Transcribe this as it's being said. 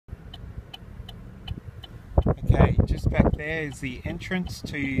Okay, just back there is the entrance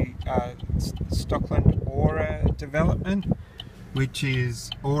to Stockland Aura development, which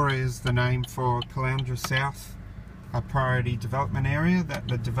is, Aura is the name for Caloundra South, a priority development area that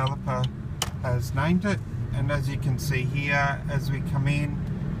the developer has named it. And as you can see here, as we come in,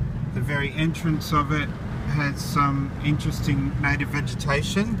 the very entrance of it has some interesting native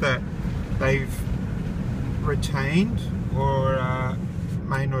vegetation that they've retained, or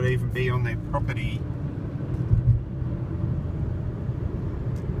may not even be on their property.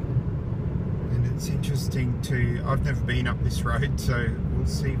 And it's interesting to, I've never been up this road, so we'll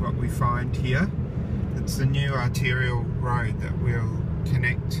see what we find here. It's the new arterial road that will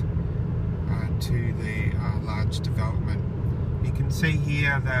connect to the large development. You can see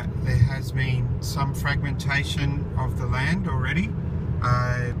here that there has been some fragmentation of the land already,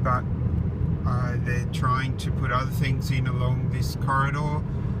 but they're trying to put other things in along this corridor.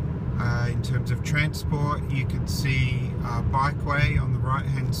 In terms of transport, you can see a bikeway on the right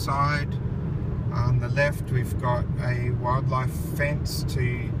hand side. On the left we've got a wildlife fence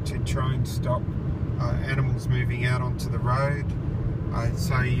to try and stop animals moving out onto the road.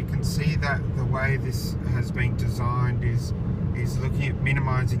 So you can see that the way this has been designed is looking at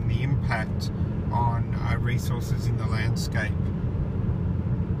minimising the impact on resources in the landscape.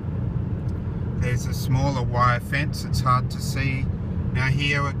 There's a smaller wire fence, it's hard to see. Now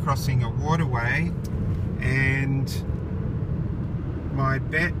here we're crossing a waterway, and my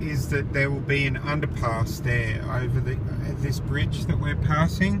bet is that there will be an underpass there over this bridge that we're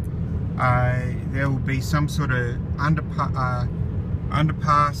passing. There will be some sort of underpass,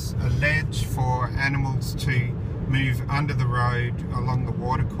 a ledge for animals to move under the road along the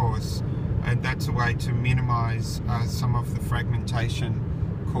watercourse, and that's a way to minimise some of the fragmentation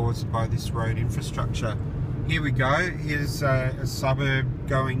caused by this road infrastructure. Here we go, here's a suburb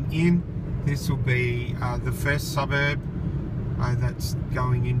going in. This will be the first suburb that's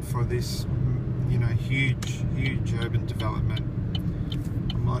going in for this, you know, huge urban development.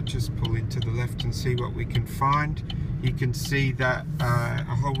 I might just pull into the left and see what we can find. You can see that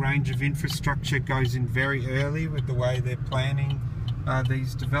a whole range of infrastructure goes in very early with the way they're planning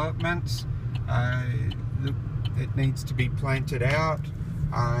these developments. Look, it needs to be planted out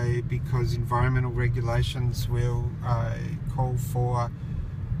because environmental regulations will call for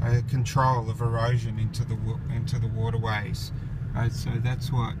control of erosion into the waterways. So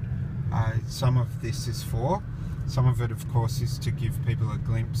that's what some of this is for. Some of it, of course, is to give people a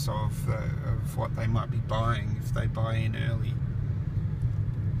glimpse of what they might be buying if they buy in early.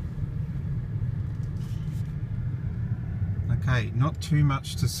 Okay, not too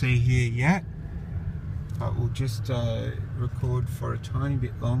much to see here yet, but we'll just record for a tiny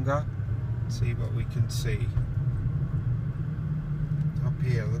bit longer, see what we can see. Up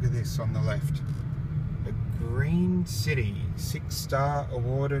here, look at this on the left. A green city, 6-star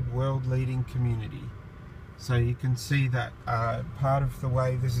awarded world-leading community. So you can see that part of the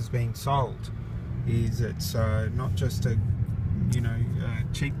way this is being sold is it's not just a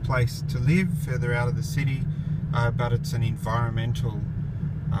cheap place to live further out of the city, but it's an environmental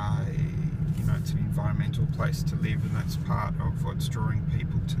it's an environmental place to live, and that's part of what's drawing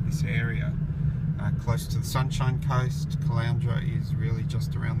people to this area. Close to the Sunshine Coast, Caloundra is really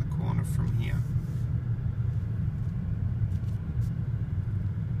just around the corner from here.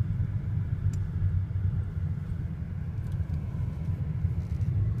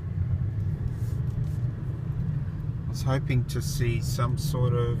 I was hoping to see some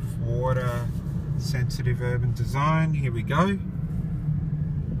sort of water sensitive urban design. Here we go.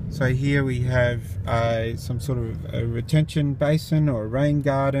 So here we have some sort of a retention basin or a rain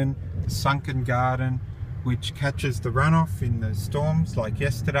garden, a sunken garden, which catches the runoff in the storms like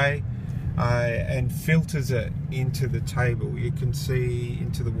yesterday and filters it into the table. You can see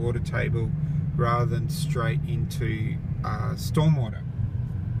into the water table rather than straight into stormwater.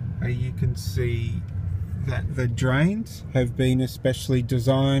 You can see that the drains have been especially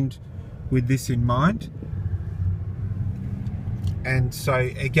designed with this in mind. And so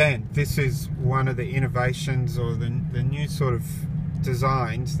again, this is one of the innovations or the new sort of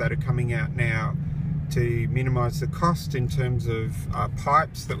designs that are coming out now to minimise the cost in terms of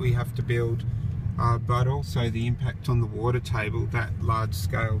pipes that we have to build, but also the impact on the water table that large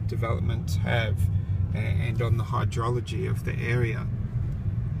scale developments have, and on the hydrology of the area.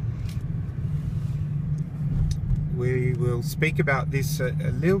 We will speak about this a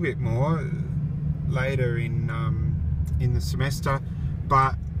little bit more later in the semester,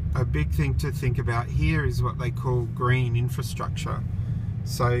 but a big thing to think about here is what they call green infrastructure.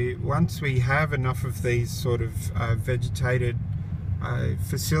 So once we have enough of these sort of vegetated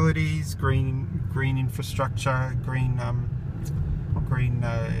facilities, green infrastructure, green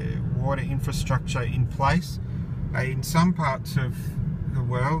water infrastructure in place. In some parts of the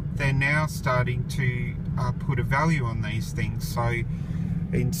world, they're now starting to put a value on these things. So,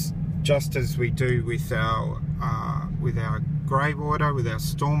 just as we do with our grey water, with our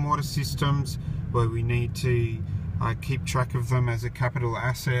stormwater systems, where we need to keep track of them as a capital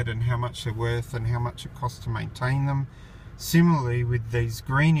asset and how much they're worth and how much it costs to maintain them. Similarly, with these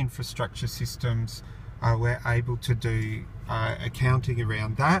green infrastructure systems, we're able to do accounting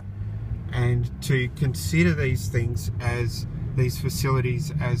around that and to consider these things as these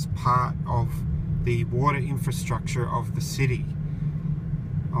facilities as part of the water infrastructure of the city,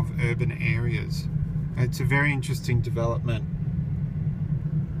 of urban areas. It's a very interesting development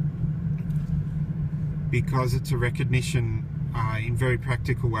because it's a recognition in very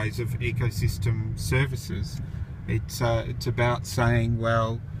practical ways of ecosystem services. It's about saying,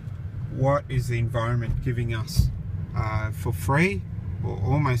 well, what is the environment giving us for free, or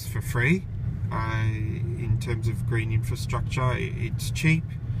almost for free, in terms of green infrastructure? It's cheap.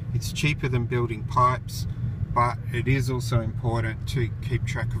 It's cheaper than building pipes, but it is also important to keep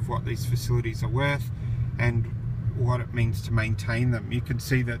track of what these facilities are worth and what it means to maintain them. You can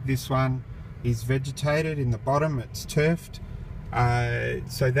see that this one is vegetated in the bottom, it's turfed,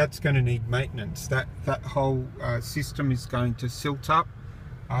 so that's going to need maintenance. That whole system is going to silt up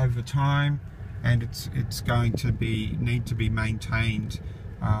over time, and it's going to need to be maintained.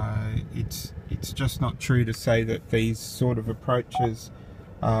 It's just not true to say that these sort of approaches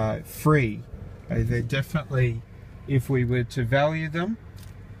are free. They're definitely, if we were to value them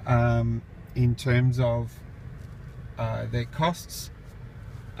in terms of their costs,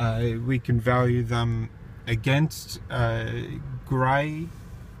 we can value them against grey,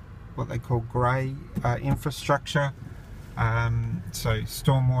 what they call grey infrastructure, so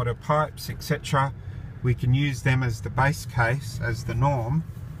stormwater pipes, etc. We can use them as the base case, as the norm,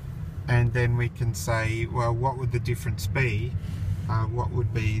 and then we can say, well, what would the difference be? What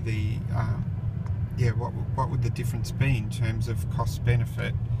would be the what would the difference be in terms of cost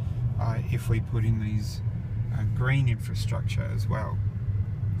benefit if we put in these green infrastructure as well?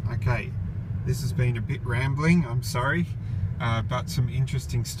 Okay, this has been a bit rambling, I'm sorry, but some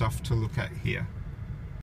interesting stuff to look at here.